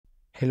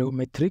Hello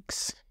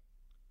Matrix,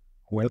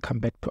 welcome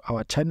back to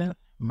our channel.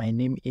 My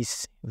name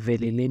is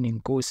Veleleni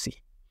Nkosi.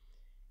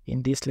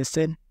 In this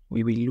lesson,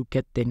 we will look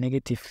at the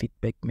negative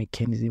feedback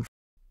mechanism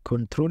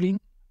controlling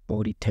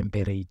body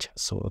temperature.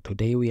 So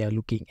today we are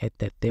looking at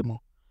the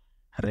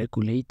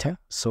thermoregulator.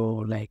 So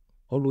like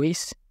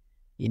always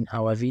in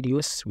our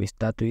videos, we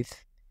start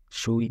with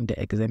showing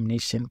the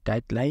examination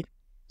guideline.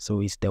 So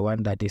it's the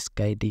one that is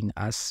guiding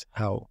us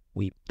how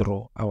we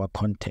draw our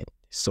content.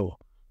 So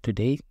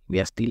today we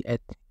are still at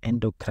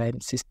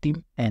endocrine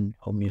system and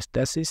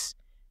homeostasis.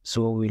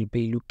 So we'll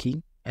be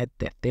looking at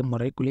the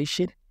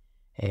thermoregulation,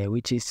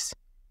 which is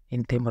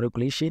in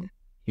thermoregulation,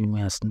 you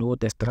must know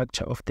the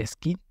structure of the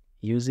skin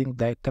using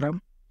diagram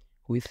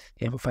with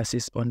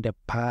emphasis on the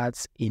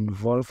parts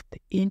involved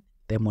in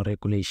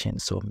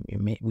thermoregulation. So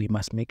we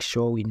must make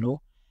sure we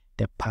know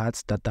the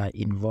parts that are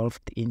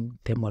involved in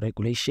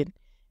thermoregulation,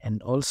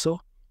 and also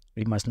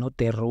we must know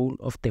the role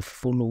of the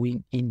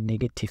following in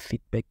negative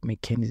feedback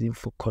mechanism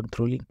for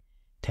controlling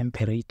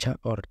temperature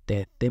or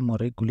the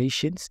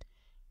thermoregulations.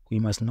 We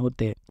must know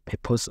the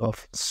purpose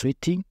of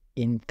sweating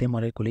in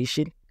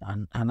thermoregulation,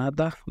 and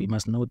another, we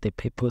must know the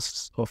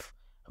purpose of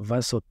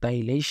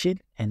vasodilation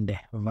and the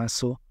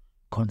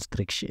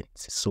vasoconstrictions.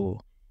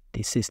 So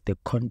this is the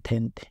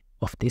content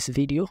of this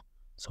video.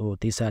 So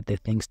these are the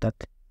things that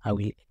I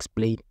will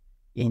explain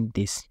in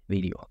this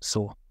video.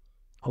 So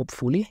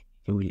hopefully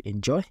you will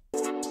enjoy.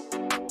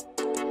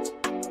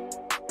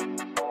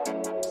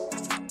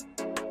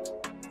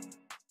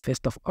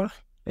 First of all,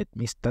 let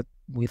me start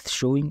with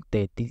showing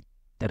the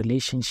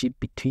relationship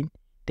between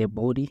the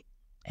body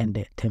and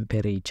the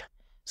temperature.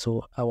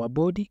 So our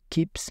body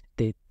keeps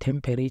the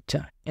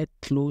temperature at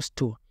close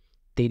to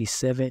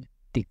 37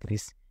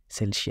 degrees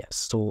Celsius.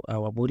 So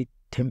our body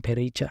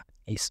temperature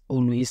is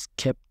always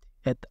kept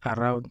at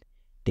around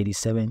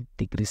 37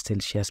 degrees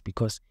Celsius,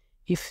 because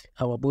if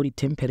our body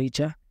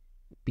temperature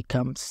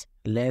becomes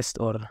less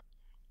or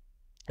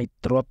it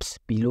drops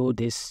below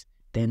this,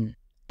 then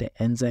the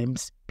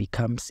enzymes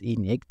becomes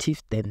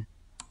inactive, then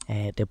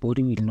the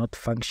body will not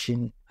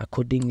function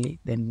accordingly.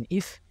 Then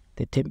if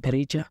the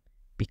temperature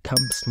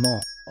becomes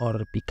more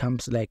or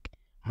becomes like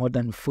more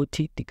than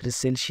 40 degrees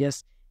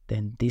Celsius,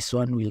 then this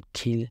one will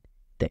kill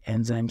the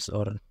enzymes,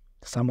 or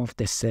some of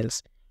the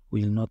cells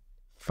will not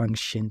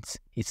function.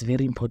 It's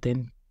very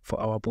important for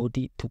our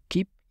body to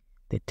keep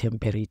the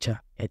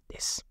temperature at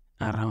this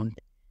around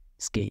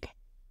scale.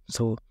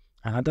 So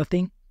another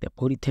thing, the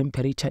body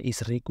temperature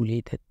is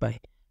regulated by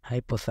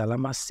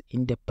hypothalamus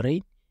in the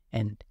brain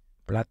and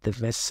blood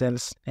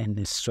vessels and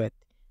the sweat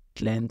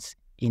glands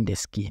in the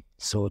skin.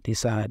 So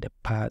these are the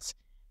parts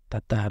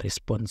that are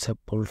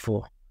responsible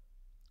for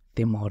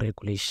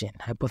thermoregulation: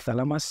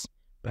 hypothalamus,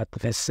 blood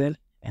vessel,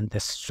 and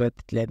the sweat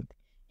gland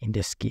in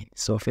the skin.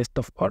 So first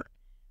of all,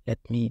 let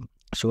me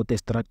show the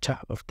structure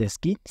of the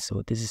skin.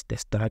 So this is the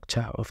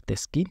structure of the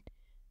skin.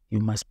 You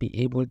must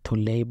be able to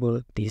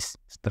label this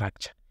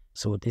structure.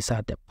 So these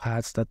are the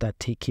parts that are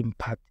taking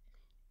part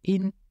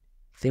in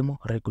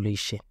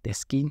thermoregulation. The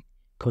skin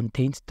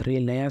contains 3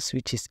 layers,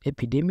 which is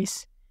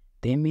epidermis,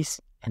 dermis,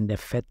 and the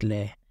fat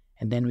layer.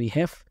 And then we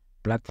have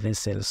blood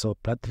vessels. So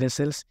blood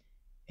vessels,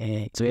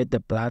 it's where the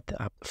blood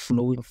are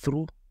flowing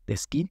through the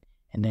skin.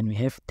 And then we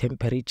have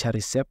temperature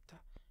receptor,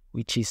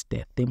 which is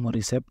the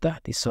thermoreceptor.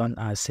 This one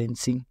are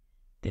sensing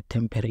the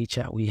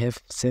temperature. We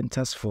have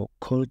sensors for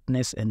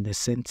coldness and the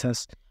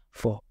sensors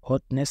for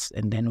hotness.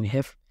 And then we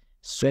have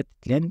sweat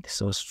gland.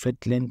 So sweat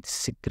gland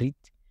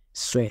secrete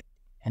sweat.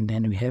 And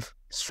then we have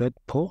sweat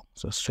pore.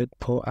 So sweat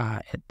pore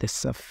are at the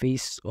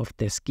surface of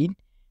the skin.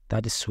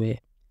 That is where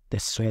the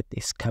sweat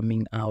is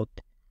coming out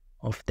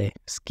of the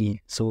skin.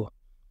 So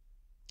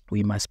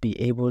we must be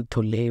able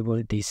to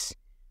label this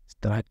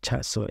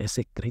structure. So as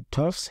a grade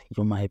 12,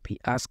 you might be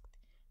asked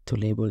to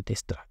label the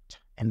structure.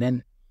 And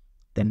then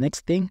the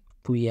next thing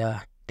we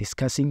are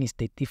discussing is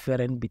the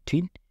difference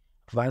between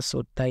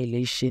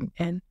vasodilation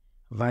and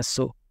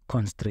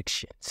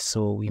vasoconstriction.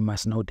 So we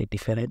must know the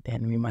difference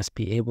and we must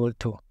be able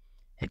to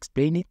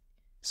explain it.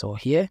 So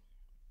here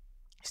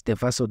is the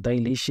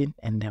vasodilation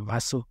and the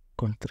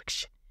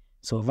vasoconstriction.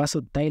 So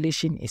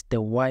vasodilation is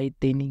the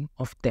widening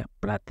of the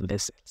blood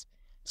vessels.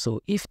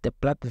 So if the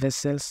blood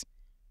vessels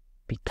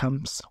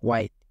becomes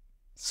wide,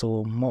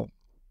 so more,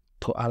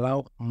 to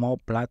allow more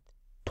blood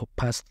to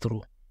pass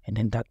through, and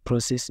then that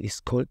process is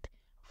called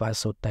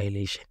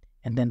vasodilation.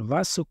 And then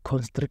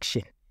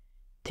vasoconstriction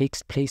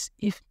takes place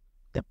if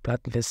the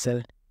blood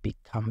vessel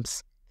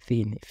becomes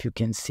thin. If you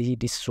can see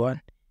this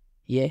one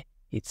here,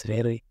 it's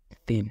very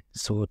thin.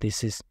 So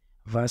this is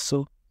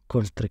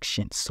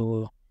vasoconstriction.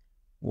 So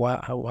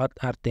what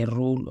are the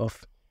role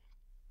of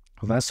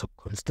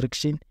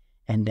vasoconstriction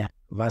and the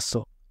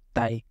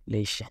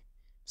vasodilation?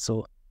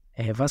 So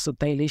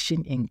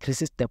vasodilation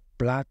increases the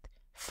blood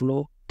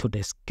flow to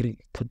the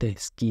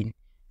skin.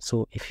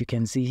 So if you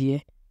can see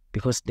here,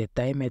 because the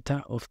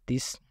diameter of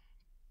these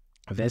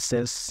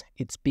vessels,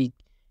 it's big,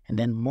 and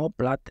then more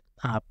blood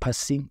are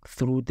passing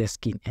through the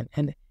skin,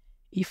 and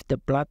if the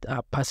blood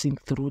are passing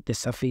through the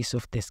surface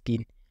of the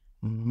skin,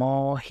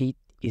 more heat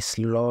is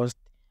lost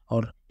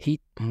or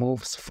heat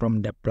moves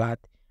from the blood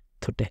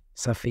to the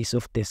surface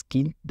of the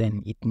skin,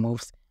 then it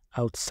moves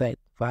outside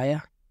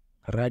via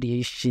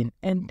radiation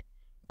and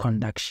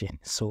conduction.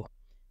 So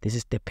this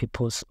is the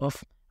purpose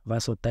of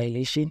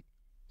vasodilation.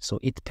 So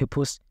its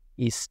purpose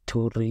is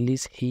to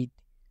release heat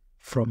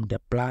from the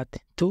blood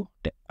to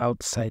the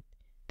outside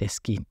the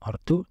skin or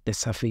to the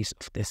surface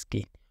of the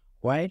skin.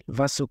 While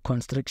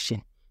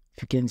vasoconstriction,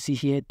 if you can see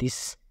here,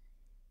 these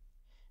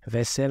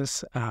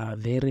vessels are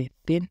very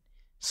thin,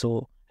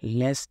 so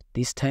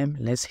this time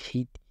less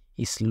heat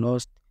is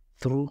lost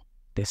through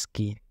the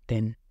skin.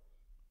 Then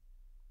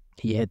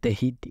here the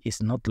heat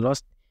is not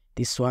lost.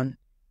 This one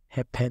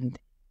happened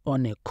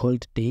on a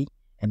cold day,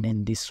 and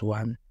then this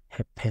one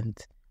happened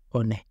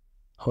on a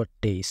hot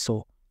day.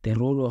 So the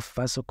role of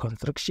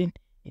vasoconstriction,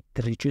 it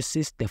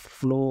reduces the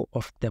flow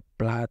of the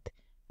blood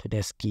to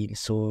the skin.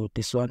 So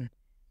this one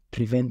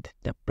prevents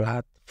the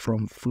blood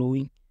from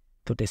flowing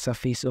to the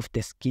surface of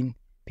the skin,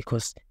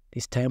 because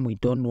this time we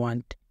don't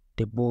want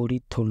the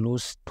body to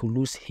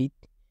lose heat,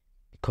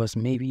 because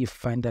maybe you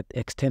find that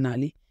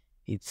externally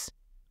it's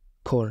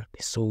cold,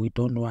 so we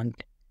don't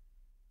want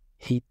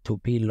heat to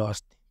be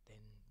lost. Then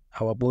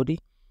our body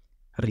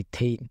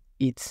retain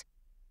its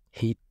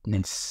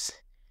heatness.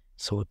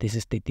 So this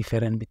is the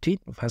difference between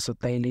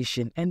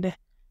vasodilation and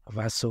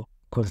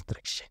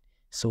vasoconstriction.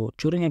 So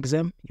during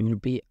exam, you will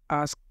be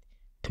asked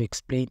to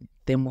explain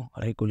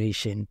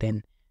thermoregulation.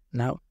 Then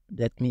now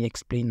let me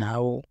explain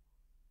how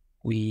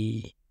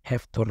we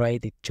have to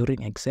write it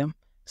during exam.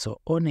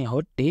 So on a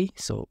hot day,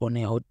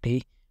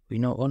 we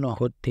know on a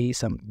hot day,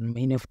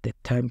 many of the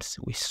times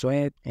we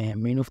sweat,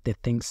 and many of the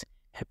things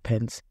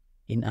happens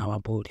in our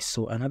body.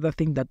 So another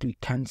thing that we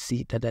can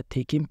see that are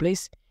taking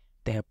place,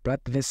 the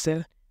blood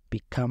vessel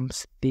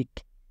becomes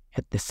thick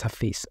at the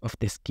surface of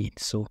the skin,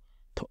 so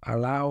to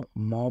allow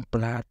more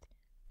blood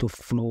to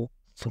flow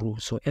through.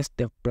 So as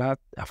the blood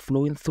are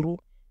flowing through,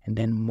 and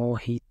then more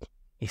heat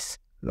is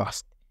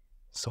lost.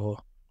 So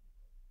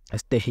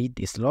as the heat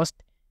is lost,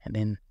 and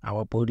then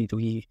our body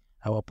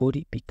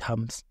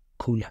becomes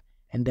cooler,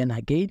 and then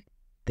again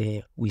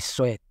we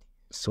sweat.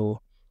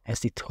 So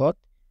as it's hot,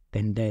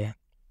 then the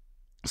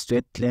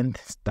sweat gland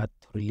start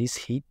to release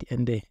heat,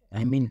 and the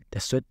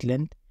sweat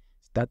gland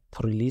start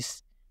to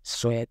release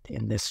sweat,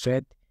 and the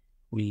sweat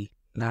will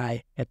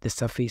lie at the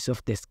surface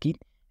of the skin,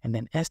 and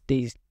then as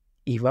they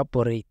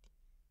evaporate,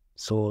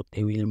 so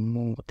they will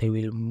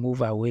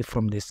move away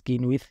from the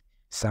skin with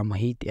some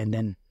heat, and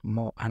then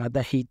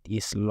another heat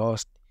is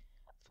lost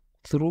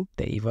through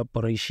the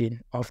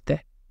evaporation of the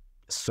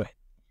sweat.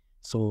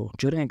 So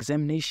during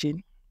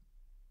examination,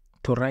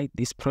 to write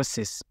this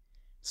process,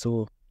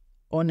 so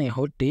on a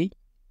hot day,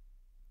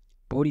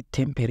 body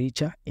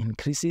temperature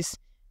increases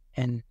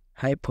and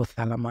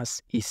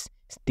hypothalamus is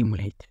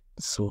stimulated.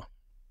 So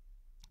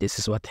this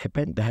is what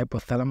happened. The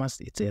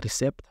hypothalamus, it's a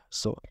receptor,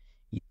 so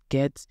it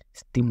gets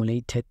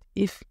stimulated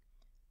if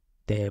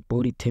the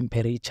body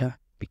temperature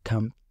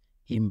becomes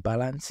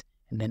imbalanced,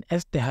 and then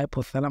as the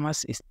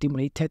hypothalamus is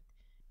stimulated,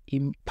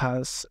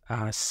 impulses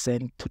are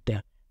sent to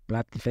the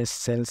blood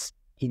vessels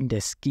in the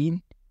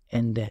skin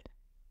and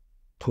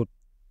to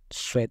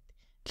sweat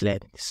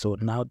gland. So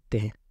now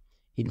the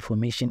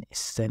information is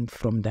sent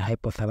from the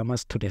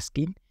hypothalamus to the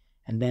skin,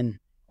 and then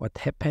what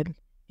happened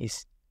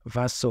is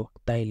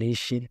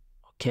vasodilation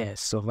occurs.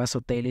 So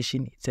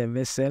vasodilation is a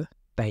vessel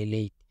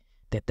dilate.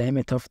 The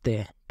diameter of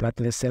the blood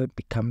vessel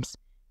becomes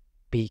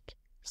big.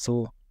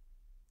 So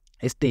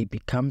as they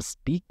becomes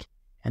big,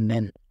 and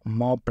then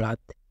more blood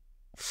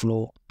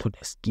flow to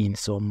the skin.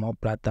 So more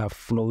blood are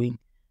flowing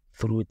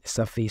through the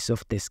surface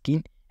of the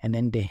skin, and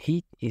then the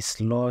heat is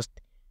lost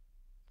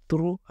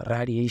through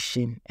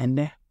radiation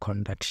and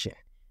conduction.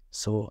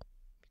 So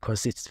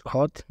because it's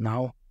hot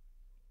now,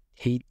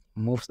 heat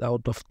moves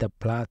out of the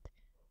blood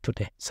to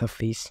the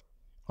surface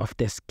of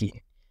the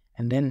skin,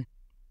 and then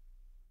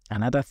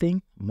another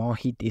thing, more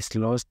heat is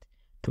lost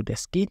to the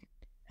skin,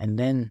 and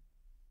then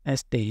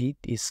as the heat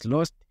is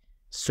lost,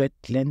 sweat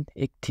gland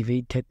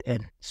activated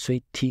and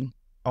sweating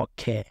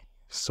occur.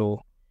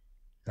 So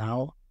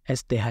now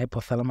as the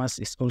hypothalamus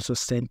is also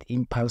sent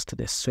impulse to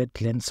the sweat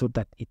gland so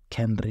that it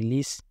can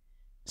release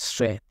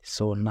sweat.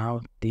 So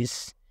now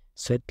this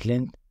sweat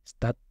gland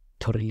start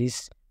to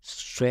release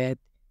sweat,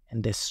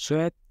 and the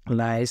sweat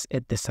lies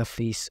at the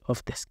surface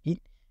of the skin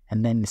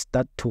and then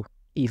start to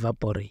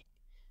evaporate.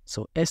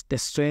 So as the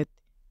sweat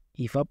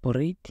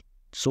evaporate,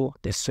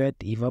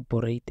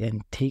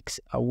 and takes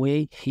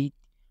away heat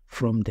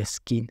from the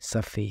skin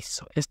surface.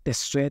 So as the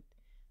sweat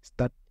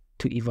start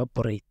to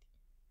evaporate,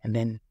 and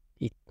then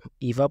it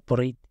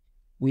evaporate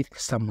with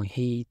some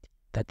heat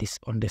that is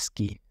on the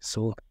skin.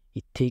 So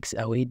it takes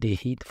away the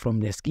heat from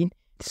the skin.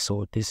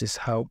 So this is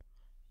how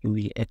you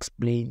will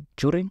explain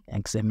during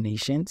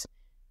examinations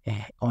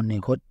on a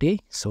hot day.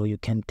 So you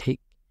can take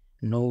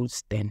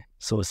notes then.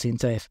 So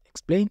since I have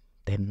explained,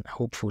 then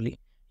hopefully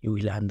you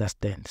will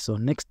understand. So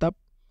next up,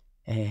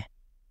 I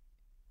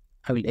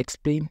will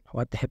explain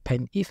what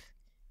happens if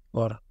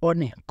or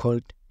on a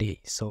cold day.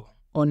 So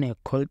on a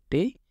cold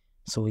day,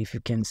 so if you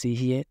can see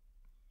here,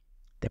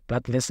 the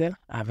blood vessel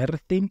are very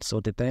thin, so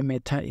the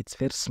diameter is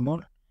very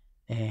small.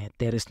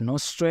 There is no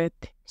sweat,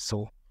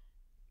 so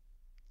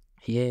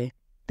here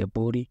the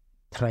body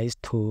tries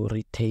to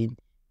retain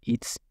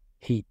its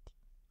heat,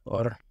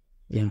 or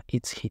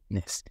its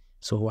heatness.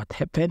 So what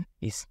happens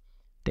is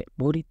the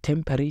body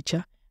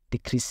temperature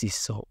decreases.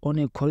 So on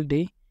a cold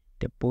day,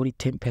 the body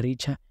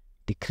temperature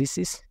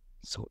decreases.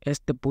 So as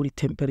the body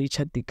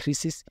temperature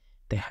decreases,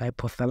 the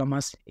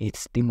hypothalamus is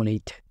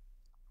stimulated.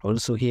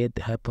 Also here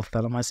the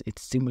hypothalamus is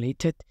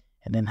stimulated,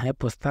 and then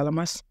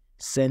hypothalamus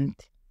send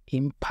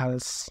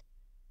impulse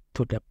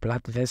to the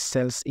blood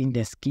vessels in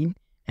the skin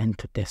and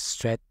to the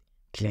sweat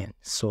gland.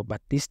 So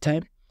but this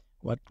time,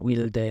 what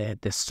will the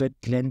sweat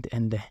gland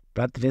and the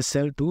blood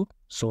vessel do?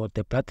 So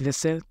the blood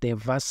vessel, the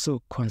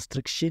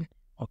vasoconstriction.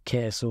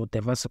 Okay, so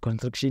the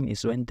vasoconstriction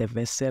is when the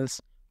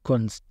vessels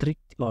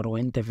constrict, or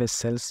when the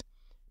vessels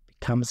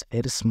becomes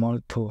very small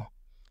to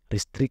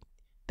restrict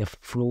the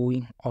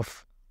flowing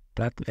of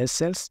blood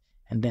vessels.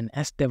 And then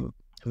as the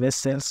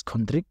vessels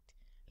constrict,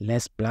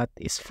 less blood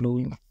is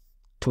flowing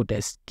to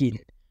the skin.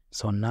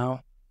 So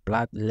now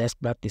less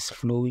blood is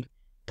flowing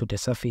to the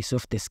surface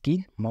of the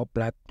skin. More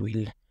blood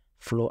will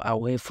flow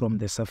away from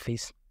the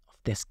surface of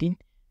the skin.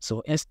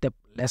 So as the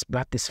less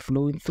blood is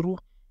flowing through,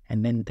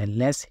 and then the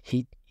less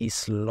heat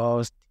is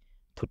lost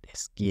to the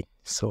skin.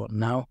 So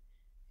now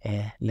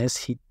less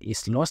heat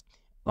is lost,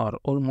 or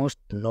almost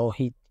no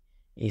heat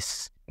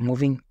is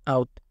moving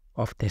out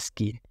of the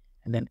skin.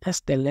 And then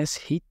as the less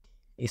heat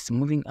is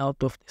moving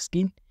out of the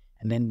skin,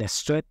 and then the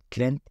sweat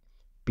gland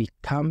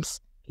becomes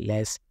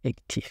less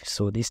active.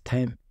 So this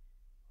time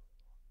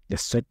the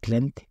sweat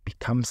gland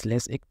becomes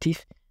less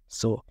active,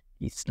 so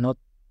it's not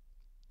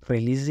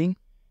releasing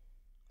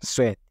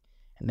sweat.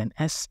 And then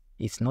as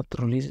it's not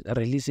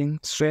releasing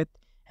sweat,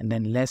 and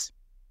then less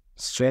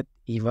sweat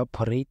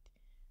evaporate,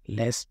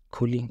 less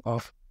cooling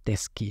of the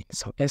skin.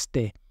 So as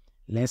the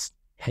less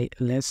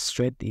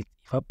sweat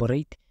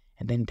evaporate,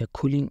 and then the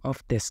cooling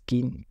of the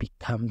skin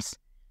becomes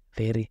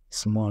very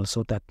small,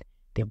 so that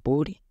the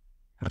body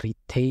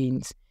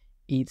retains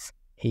its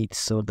heat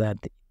so that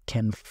it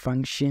can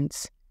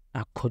functions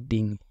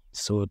accordingly.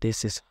 So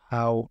this is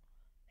how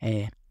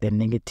the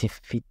negative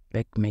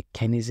feedback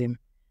mechanism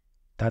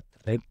that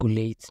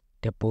regulates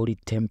the body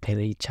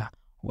temperature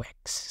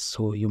works.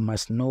 So you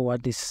must know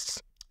what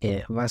is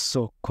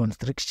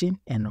vasoconstriction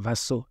and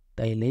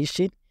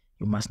vasodilation.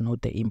 You must know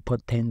the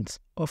importance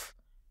of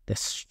the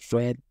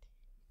sweat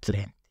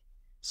gland.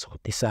 So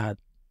these are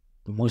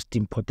the most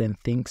important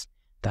things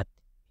that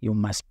you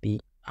must be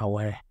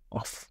aware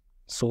of.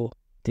 So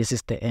this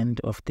is the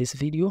end of this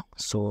video.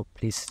 So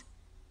please,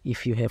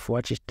 if you have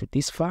watched it to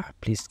this far,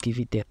 please give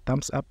it a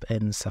thumbs up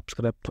and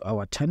subscribe to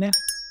our channel.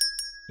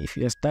 If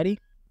you are studying,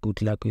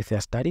 good luck with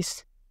your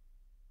studies.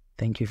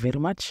 Thank you very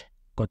much.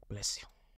 God bless you.